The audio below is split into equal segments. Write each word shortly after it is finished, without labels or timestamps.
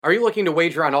Are you looking to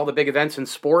wager on all the big events in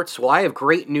sports? Well, I have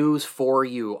great news for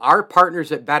you. Our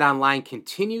partners at BetOnline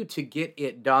continue to get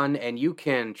it done, and you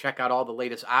can check out all the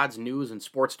latest odds, news, and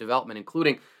sports development,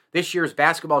 including this year's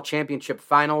basketball championship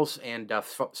finals and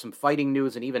some fighting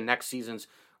news, and even next season's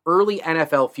early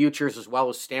NFL futures, as well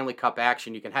as Stanley Cup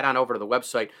action. You can head on over to the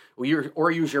website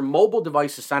or use your mobile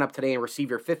device to sign up today and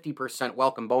receive your 50%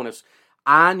 welcome bonus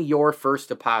on your first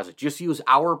deposit. Just use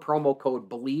our promo code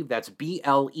BELIEVE, that's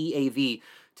BLEAV,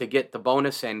 to get the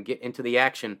bonus and get into the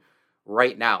action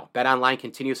right now. BetOnline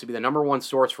continues to be the number one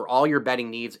source for all your betting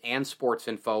needs and sports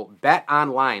info.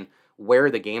 BetOnline,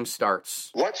 where the game starts.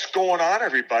 What's going on,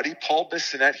 everybody? Paul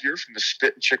Bissonnette here from the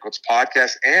Spit and Chicklets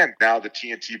podcast and now the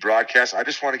TNT broadcast. I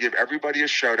just want to give everybody a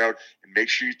shout out and make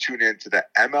sure you tune in to the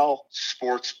ML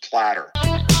Sports Platter.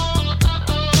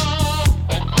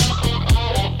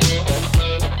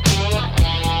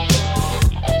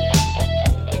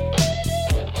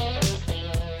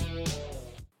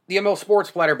 The ML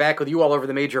Sports Platter back with you all over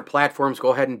the major platforms.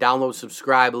 Go ahead and download,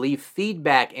 subscribe, leave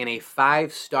feedback, and a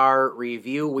 5-star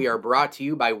review. We are brought to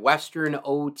you by Western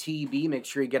OTB. Make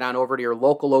sure you get on over to your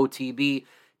local OTB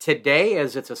today,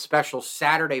 as it's a special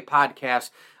Saturday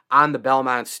podcast on the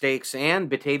Belmont Stakes and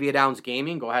Batavia Downs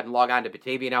Gaming. Go ahead and log on to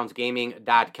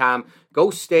BataviaDownsGaming.com.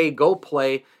 Go stay, go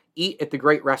play, eat at the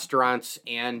great restaurants,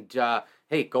 and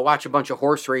hey, go watch a bunch of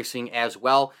horse racing as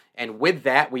well. And with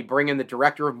that, we bring in the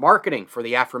director of marketing for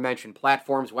the aforementioned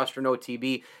platforms, Western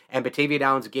OTB and Batavia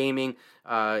Downs Gaming.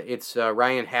 It's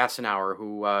Ryan Hassenauer,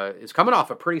 who is coming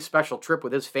off a pretty special trip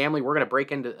with his family. We're going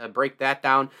to break that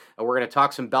down. We're going to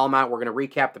talk some Belmont. We're going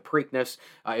to recap the Preakness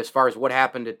as far as what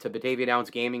happened to Batavia Downs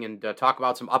Gaming, and talk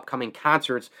about some upcoming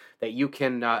concerts that you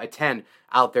can attend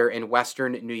out there in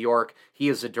Western New York. He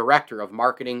is the director of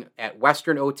marketing at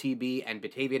Western OTB and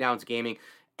Batavia Downs Gaming,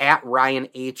 at Ryan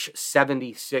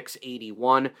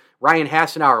H7681. Ryan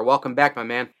Hassenauer, welcome back, my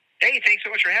man. Hey, thanks so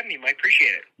much for having me, Mike. Appreciate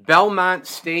it. Belmont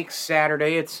Stakes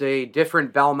Saturday. It's a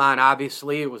different Belmont,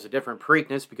 obviously. It was a different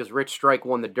Preakness because Rich Strike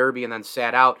won the Derby and then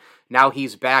sat out. Now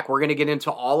he's back. We're going to get into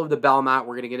all of the Belmont.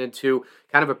 We're going to get into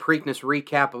kind of a Preakness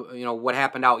recap of, what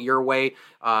happened out your way,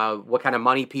 what kind of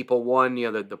money people won,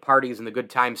 the parties and the good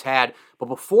times had. But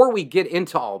before we get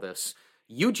into all this,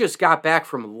 you just got back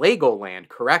from Legoland,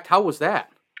 correct? How was that?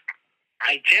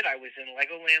 I did. I was in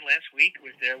Legoland last week.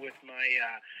 Was there with my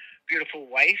beautiful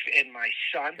wife and my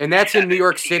son. And that's in New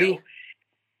York City?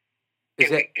 We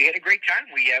had a great time.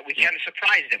 We kind of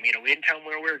surprised him. We didn't tell him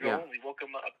where we were going. Yeah. We woke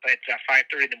him up at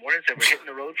 5:30 in the morning, so we're hitting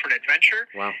the road for an adventure.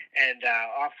 Wow. And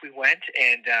off we went,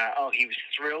 and he was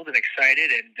thrilled and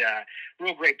excited, and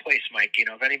real great place, Mike.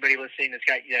 If anybody listening that's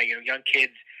got young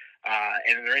kids,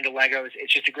 and they're into Legos,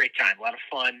 it's just a great time, a lot of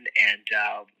fun, and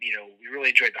we really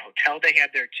enjoyed the hotel they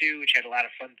had there too, which had a lot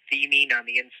of fun theming on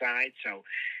the inside. So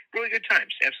really good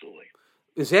times, absolutely.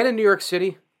 Is that in New York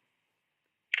City?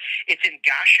 It's in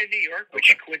Goshen, New York,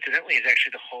 which coincidentally is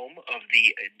actually the home of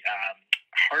the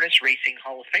Harness Racing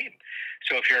Hall of Fame.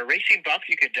 So if you're a racing buff,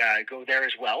 you could go there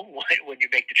as well when you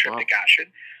make the trip to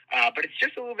Goshen. But it's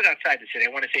just a little bit outside the city.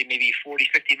 I want to say maybe 40,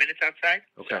 50 minutes outside.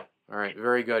 Okay. So. All right.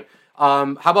 Very good.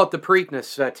 How about the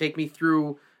Preakness? Take me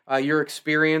through your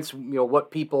experience,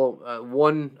 what people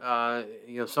won,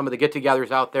 some of the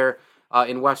get-togethers out there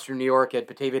in Western New York at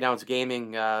Batavia Downs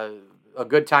Gaming. A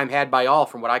good time had by all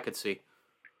from what I could see.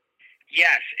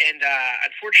 Yes, and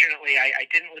unfortunately, I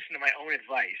didn't listen to my own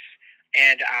advice,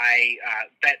 and I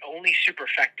bet only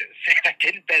superfectas. I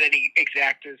didn't bet any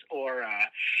exactas or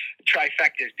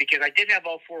trifectas because I did have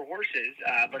all four horses,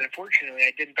 but unfortunately,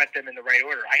 I didn't bet them in the right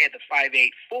order. I had the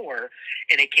 5-8-4,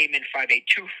 and it came in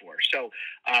 5-8-2-4. So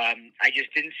I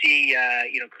just didn't see,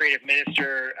 Creative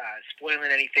Minister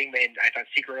spoiling anything, and I thought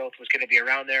Secret Oath was going to be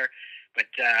around there. But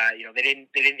they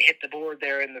didn't hit the board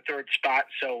there in the third spot,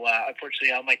 so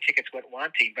unfortunately all my tickets went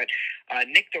wanting. But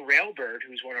Nick the Railbird,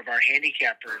 who's one of our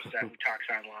handicappers who talks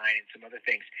online and some other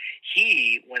things,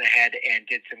 he went ahead and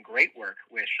did some great work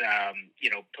with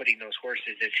putting those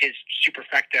horses as his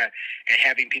superfecta and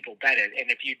having people bet it. And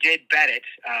if you did bet it,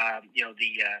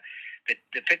 the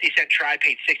 50-cent try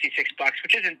paid $66,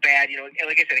 which isn't bad.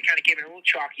 Like I said, it kind of came in a little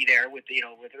chalky there with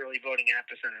with early voting at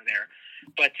Epicenter there.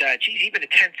 But even a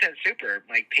 10-cent super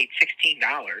paid $16.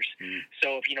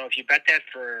 So if you bet that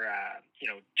for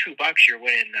 $2, you're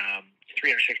winning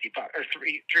 $360 or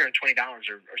 $320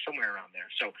 or somewhere around there.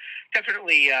 So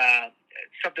definitely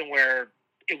something where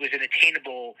it was an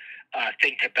attainable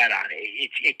thing to bet on.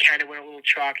 It kind of went a little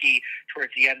chalky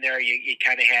towards the end there. You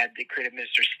kind of had the Creative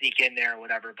Minister sneak in there or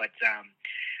whatever, but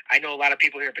I know a lot of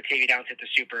people here at Batavia Downs hit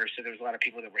the super, so there was a lot of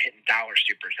people that were hitting dollar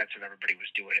supers. That's what everybody was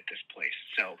doing at this place.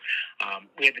 So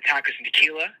we had the tacos and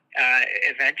tequila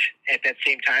event at that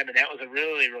same time, and that was a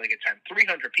really, really good time.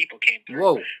 300 people came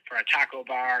through for a taco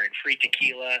bar and free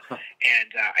tequila.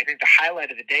 And I think the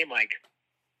highlight of the day, Mike,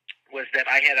 was that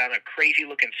I had on a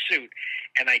crazy-looking suit,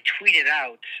 and I tweeted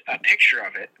out a picture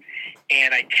of it,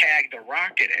 and I tagged The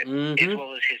Rock in it, as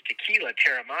well as his tequila,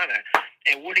 Terramana.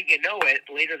 And wouldn't you know it,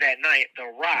 later that night, The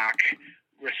Rock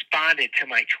responded to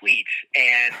my tweet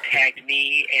and tagged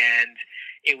me, and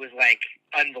it was, like,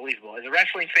 unbelievable. As a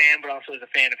wrestling fan, but also as a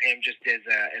fan of him just as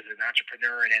an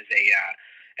entrepreneur and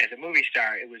as a movie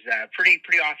star, it was a pretty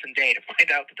awesome day to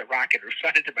find out that The Rock had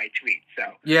responded to my tweet.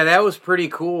 So yeah, that was pretty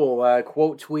cool.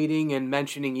 Quote tweeting and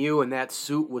mentioning you, and that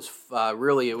suit was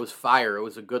really, it was fire. It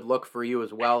was a good look for you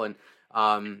as well. And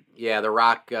yeah, The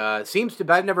Rock seems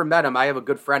to. I've never met him. I have a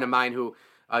good friend of mine who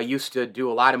used to do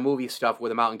a lot of movie stuff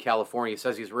with him out in California. He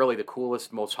says he's really the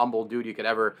coolest, most humble dude you could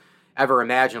ever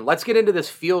imagine. Let's get into this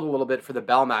field a little bit for the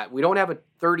Belmont. We don't have a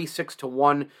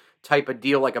 36-1 type of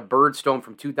deal like a Birdstone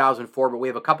from 2004, but we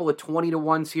have a couple of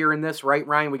 20-1s here in this, right,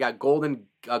 Ryan? We got Golden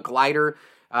Glider,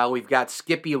 we've got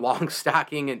Skippy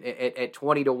Longstocking at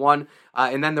 20-1,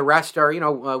 and then the rest are,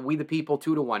 We the People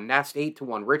 2-1, Nest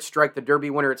 8-1, Rich Strike the Derby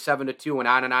winner at 7-2,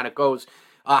 and on it goes.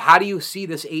 How do you see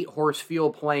this 8-horse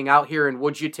field playing out here, and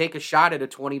would you take a shot at a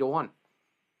 20-1?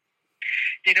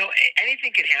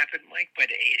 Anything can happen, Mike, but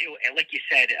like you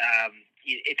said,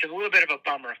 it's a little bit of a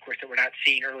bummer, of course, that we're not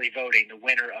seeing early voting, the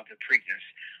winner of the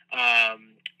Preakness.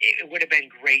 It would have been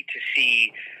great to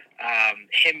see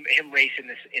him race in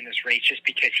this race, just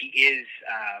because he is.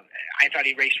 I thought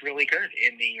he raced really good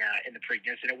in the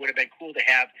Preakness, and it would have been cool to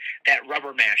have that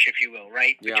rubber match, if you will,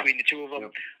 right, between the two of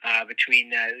them, between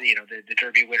the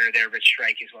Derby winner there, Rich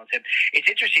Strike, as well as him. It's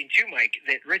interesting too, Mike,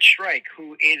 that Rich Strike,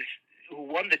 who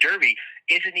won the Derby,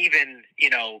 isn't even,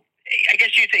 I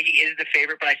guess you'd say he is the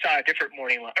favorite, but I saw a different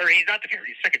morning line, or he's not the favorite,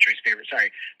 he's second choice favorite,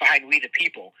 sorry, behind We the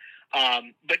People.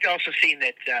 But also seeing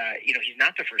that, he's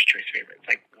not the first choice favorite. It's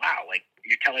like, wow, like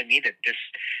you're telling me that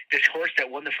this horse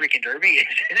that won the freaking Derby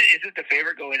isn't the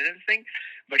favorite going into this thing,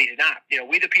 but he's not.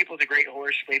 We the People is a great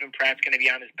horse. Flavin Pratt's going to be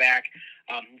on his back.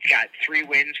 He's got 3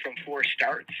 wins from 4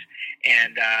 starts,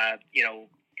 and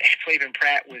Flavin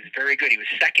Pratt was very good. He was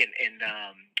second in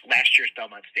last year's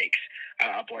Belmont Stakes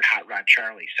aboard Hot Rod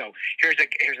Charlie. So here's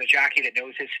a jockey that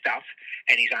knows his stuff,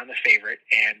 and he's on the favorite.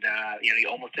 And he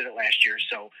almost did it last year.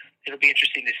 So it'll be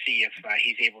interesting to see if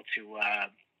he's able to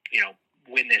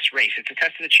win this race. It's a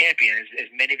test of the champion, as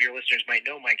many of your listeners might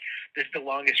know, Mike. This is the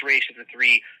longest race of the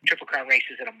 3 Triple Crown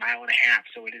races at 1.5 miles.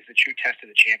 So it is the true test of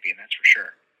the champion. That's for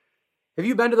sure. Have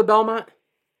you been to the Belmont?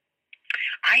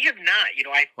 I have not.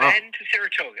 I've been to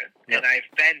Saratoga, and I've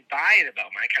been by the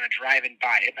Belmont, kind of driving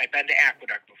by it. I've been to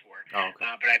Aqueduct before,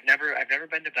 but I've never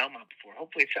been to Belmont before.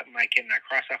 Hopefully, it's something I can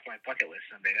cross off my bucket list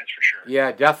someday. That's for sure.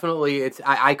 Yeah, definitely.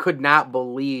 I could not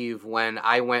believe when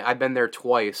I went. I've been there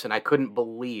twice, and I couldn't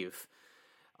believe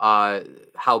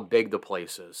how big the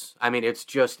place is. I mean, it's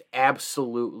just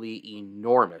absolutely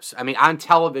enormous. I mean, on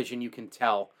television you can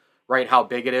tell, right, how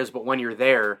big it is, but when you're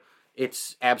there,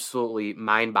 it's absolutely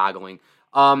mind-boggling.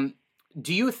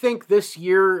 Do you think this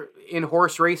year in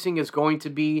horse racing is going to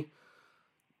be,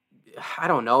 I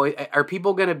don't know, are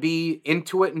people going to be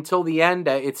into it until the end?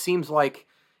 It seems like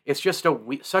it's just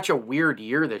such a weird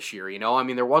year this year, I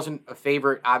mean, there wasn't a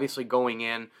favorite, obviously, going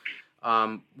in.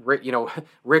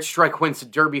 Rich Strike wins the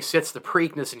Derby, sits the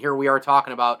Preakness, and here we are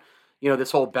talking about,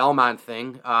 this whole Belmont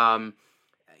thing.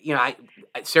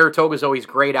 Saratoga's always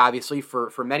great, obviously,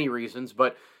 for many reasons,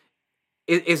 but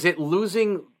is it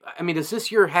losing? I mean, does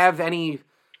this year have any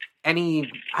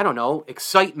I don't know,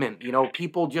 excitement?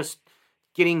 People just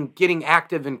getting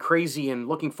active and crazy and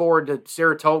looking forward to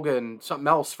Saratoga and something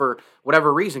else for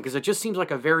whatever reason? Because it just seems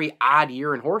like a very odd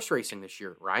year in horse racing this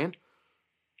year, Ryan.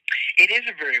 It is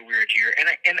a very weird year, and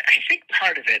I think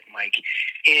part of it, Mike,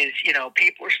 is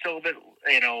people are still a bit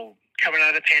coming out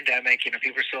of the pandemic.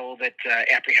 People are still a bit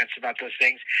apprehensive about those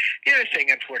things. The other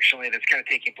thing, unfortunately, that's kind of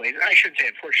taking place, and I shouldn't say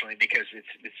unfortunately because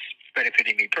it's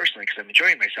benefiting me personally because I'm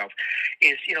enjoying myself,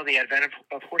 is the advent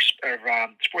of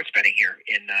sports betting here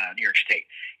in New York State.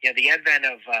 The advent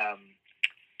of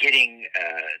getting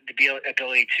the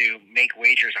ability to make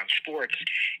wagers on sports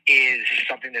is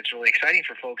something that's really exciting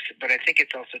for folks, but I think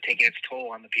it's also taking its toll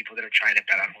on the people that are trying to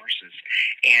bet on horses.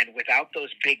 And without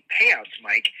those big payouts,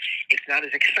 Mike, it's not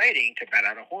as exciting to bet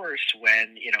on a horse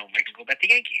when, I can go bet the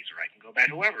Yankees or I can go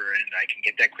bet whoever and I can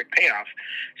get that quick payoff.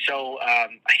 So I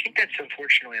think that's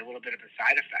unfortunately a little bit of a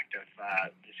side effect of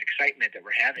this excitement that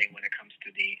we're having when it comes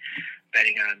to the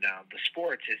betting on the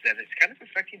sports is that it's kind of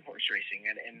affecting horse racing,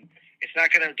 and it's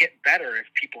not going to get better if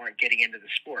people aren't getting into the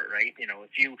sport, right?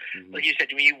 If you, like you said,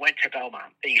 when you went to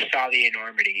Belmont and you saw the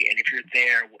enormity, and if you're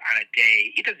there on a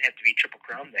day, it doesn't have to be Triple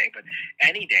Crown Day, but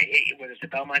any day, whether it's a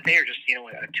Belmont day or just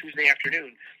a Tuesday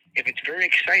afternoon, if it's very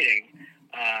exciting,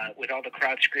 with all the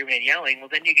crowd screaming and yelling, well,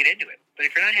 then you get into it. But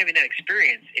if you're not having that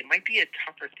experience, it might be a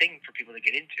tougher thing for people to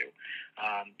get into.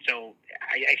 So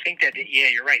I think that,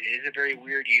 you're right. It is a very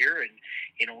weird year, and,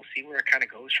 we'll see where it kind of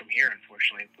goes from here,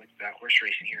 unfortunately, with horse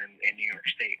racing here in New York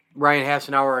State. Ryan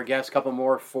Hassenauer, our guest. A couple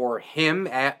more for him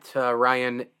at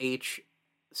Ryan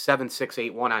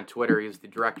H7681 on Twitter. He's the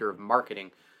director of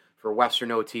marketing for Western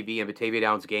OTB and Batavia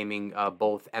Downs Gaming,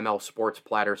 both ML Sports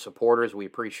Platter supporters. We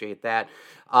appreciate that.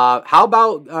 How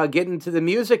about getting to the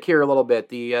music here a little bit?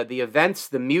 The events,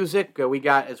 the music we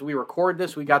got as we record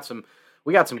this. We got some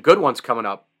good ones coming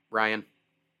up, Ryan.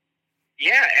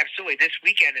 Yeah, absolutely. This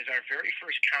weekend is our very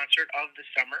first concert of the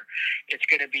summer. It's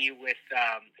going to be with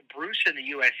Bruce and the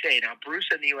USA. Now, Bruce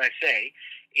and the USA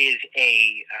is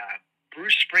a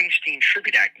Bruce Springsteen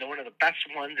tribute act, one of the best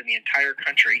ones in the entire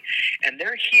country, and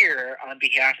they're here on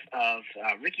behalf of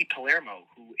Ricky Palermo,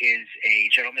 who is a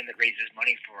gentleman that raises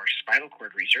money for spinal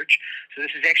cord research. So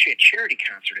this is actually a charity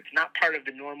concert. It's not part of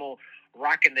the normal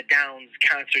Rockin' the Downs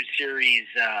concert series,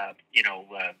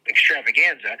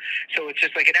 extravaganza. So it's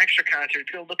just like an extra concert.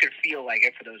 It'll look and feel like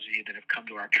it for those of you that have come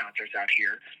to our concerts out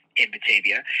here in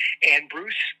Batavia. And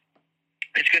Bruce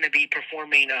is going to be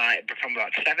performing from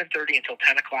about 7:30 until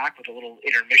 10 o'clock with a little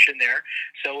intermission there.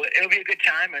 So it'll be a good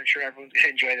time. I'm sure everyone's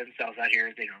going to enjoy themselves out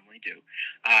here as they normally do.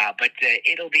 But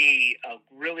it'll be a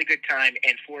really good time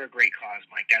and for a great cause,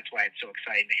 Mike. That's why it's so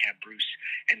exciting to have Bruce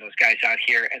and those guys out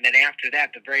here. And then after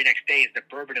that, the very next day is the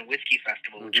Bourbon and Whiskey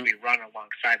Festival, which we run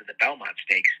alongside of the Belmont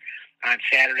Stakes on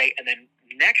Saturday. And then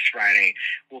next Friday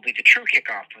will be the true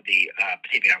kickoff for the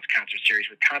Batavia Downs concert series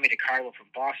with Tommy DiCarlo from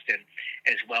Boston,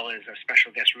 as well as a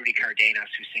special guest, Rudy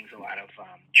Cardenas, who sings a lot of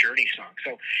Journey songs.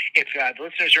 So if the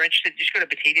listeners are interested, just go to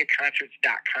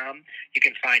BataviaConcerts.com. You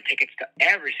can find tickets to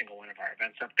every single one of our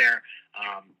events up there.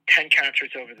 10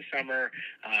 concerts over the summer,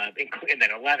 and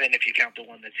then 11 if you count the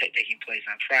one that's taking place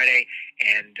on Friday.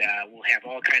 And we'll have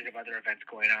all kinds of other events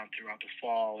going on throughout the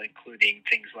fall, including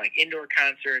things like indoor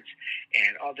concerts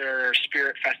and other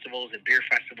spirit festivals and beer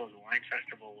festivals and wine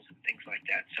festivals and things like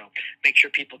that. So make sure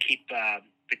people keep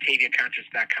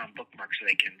BataviaConcerts.com bookmarked so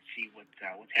they can see what's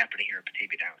happening here at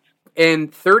Batavia Downs.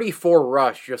 And 34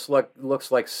 Rush just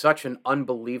looks like such an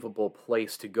unbelievable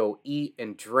place to go eat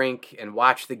and drink and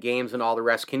watch the games and all the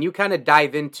rest. Can you kind of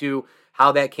dive into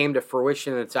how that came to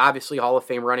fruition? It's obviously Hall of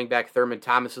Fame running back Thurman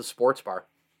Thomas's sports bar.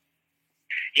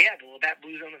 Yeah, well, that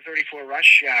Blues on the 34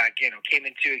 Rush, came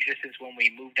into existence when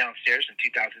we moved downstairs in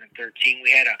 2013.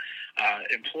 We had an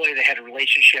employee that had a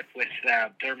relationship with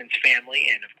Thurman's family,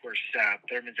 and of course,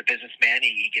 Thurman's a businessman.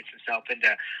 He gets himself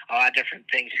into a lot of different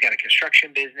things. He's got a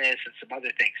construction business and some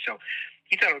other things. So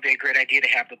he thought it would be a great idea to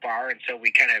have the bar, and so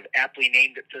we kind of aptly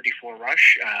named it 34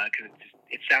 Rush because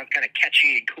it sounds kind of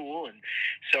catchy and cool. And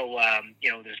so,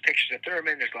 there's pictures of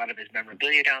Thurman. There's a lot of his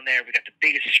memorabilia down there. We got the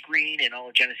biggest screen in all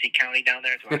of Genesee County down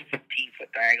there. It's about a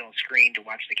 15-foot diagonal screen to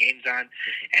watch the games on,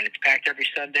 and it's packed every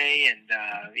Sunday. And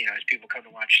as people come to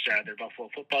watch their Buffalo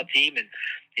football team, and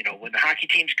when the hockey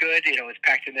team's good, it's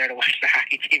packed in there to watch the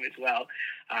hockey team as well.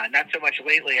 Not so much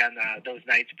lately on those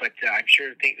nights, but I'm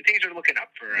sure things are looking up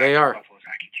for Buffalo's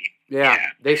hockey team.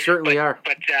 Yeah, they certainly are.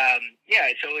 But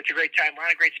so it's a great time. A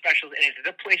lot of great specials, and it's a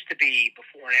good place to be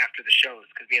before and after the shows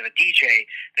because we have a DJ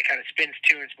that kind of spins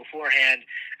tunes beforehand,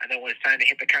 and then when it's time to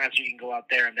hit the concert, you can go out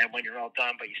there, and then when you're all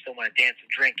done, but you still want to dance and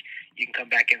drink, you can come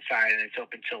back inside, and it's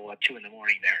open till 2 in the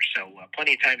morning there. So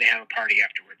plenty of time to have a party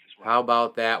afterwards as well. How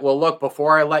about that? Well, look,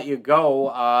 before I let you go,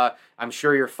 I'm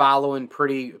sure you're following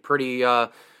pretty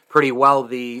well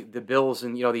the Bills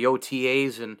and the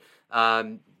OTAs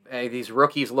and. These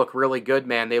rookies look really good,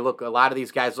 man. A lot of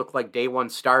these guys look like day one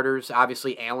starters.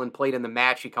 Obviously, Allen played in the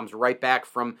match. He comes right back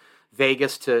from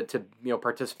Vegas to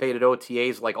participate at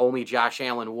OTAs like only Josh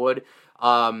Allen would.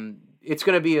 It's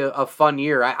going to be a fun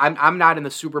year. I'm not in the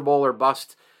Super Bowl or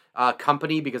bust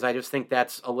company because I just think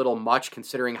that's a little much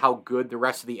considering how good the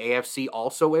rest of the AFC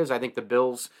also is. I think the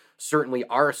Bills certainly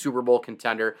are a Super Bowl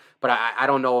contender, but I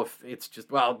don't know if it's just,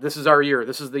 this is our year.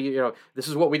 This is this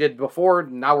is what we did before.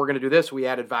 Now we're going to do this. We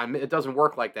added Von. It doesn't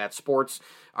work like that. Sports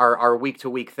are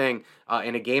week-to-week thing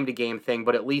and a game-to-game thing,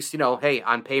 but at least, hey,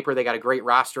 on paper they got a great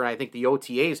roster, and I think the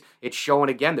OTAs, it's showing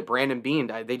again that Brandon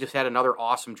Beane, they just had another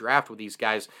awesome draft with these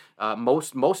guys,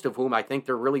 most of whom I think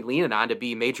they're really leaning on to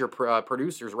be major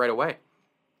producers right away.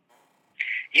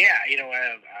 Yeah,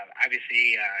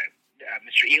 obviously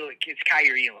Mr. Elam. It's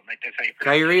Kaiir Elam, right? That's how you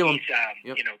pronounce Kaiir it. Elam.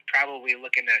 He's, probably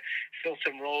looking to fill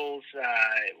some roles,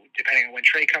 depending on when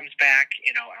Trey comes back,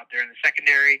 out there in the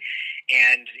secondary.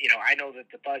 And, I know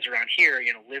that the buzz around here,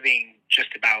 living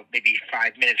just about maybe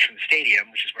 5 minutes from the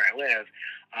stadium, which is where I live,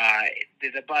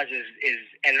 the buzz is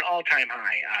at an all-time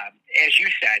high. As you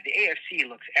said, the AFC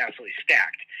looks absolutely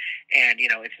stacked. And,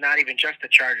 it's not even just the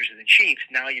Chargers and the Chiefs.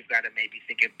 Now you've got to maybe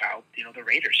think about, the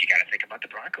Raiders. You got to think about the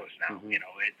Broncos now. Mm-hmm.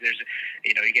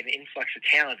 You get an influx of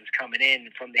talent that's coming in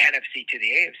from the NFC to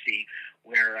the AFC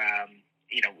where,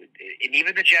 and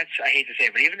even the Jets, I hate to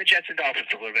say it, but even the Jets and Dolphins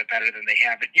are a little bit better than they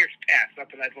have in years past. Not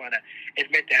that I'd want to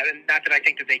admit that, and not that I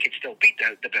think that they could still beat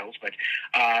the Bills, but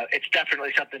it's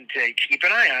definitely something to keep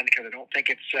an eye on, because I don't think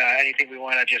it's anything we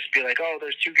want to just be like, oh,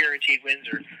 there's 2 guaranteed wins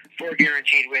or 4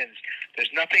 guaranteed wins.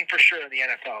 There's nothing for sure in the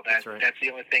NFL. That's the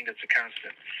only thing that's a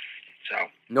constant. So,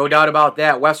 no doubt about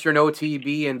that. Western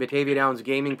OTB and Batavia Downs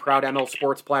Gaming, proud ML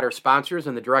Sports Platter sponsors,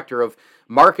 and the director of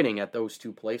marketing at those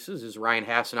two places is Ryan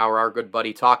Hassenauer, our good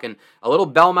buddy, talking a little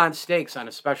Belmont Stakes on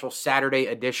a special Saturday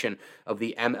edition of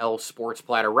the ML Sports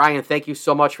Platter. Ryan, thank you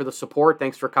so much for the support.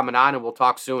 Thanks for coming on, and we'll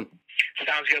talk soon.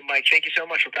 Sounds good, Mike. Thank you so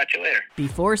much. We'll talk to you later.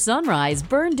 Before sunrise,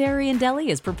 Byrne Dairy and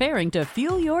Deli is preparing to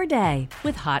fuel your day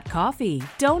with hot coffee,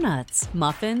 donuts,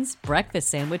 muffins, breakfast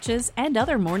sandwiches, and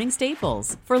other morning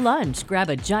staples. For lunch, grab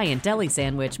a giant deli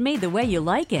sandwich made the way you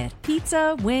like it.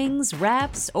 Pizza, wings,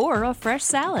 wraps, or a fresh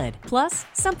salad. Plus,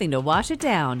 something to wash it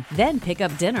down. Then pick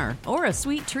up dinner or a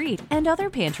sweet treat and other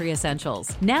pantry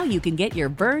essentials. Now you can get your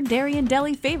Byrne Dairy and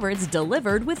Deli favorites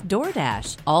delivered with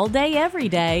DoorDash. All day, every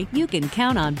day, you can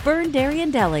count on Byrne Dairy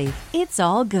and Deli. It's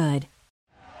all good.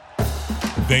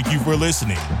 Thank you for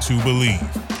listening to Believe.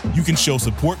 You can show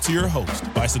support to your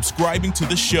host by subscribing to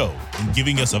the show and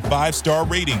giving us a 5-star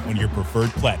rating on your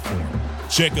preferred platform.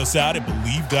 Check us out at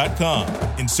Believe.com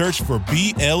and search for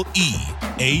BLEAV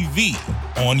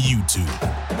on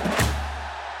YouTube.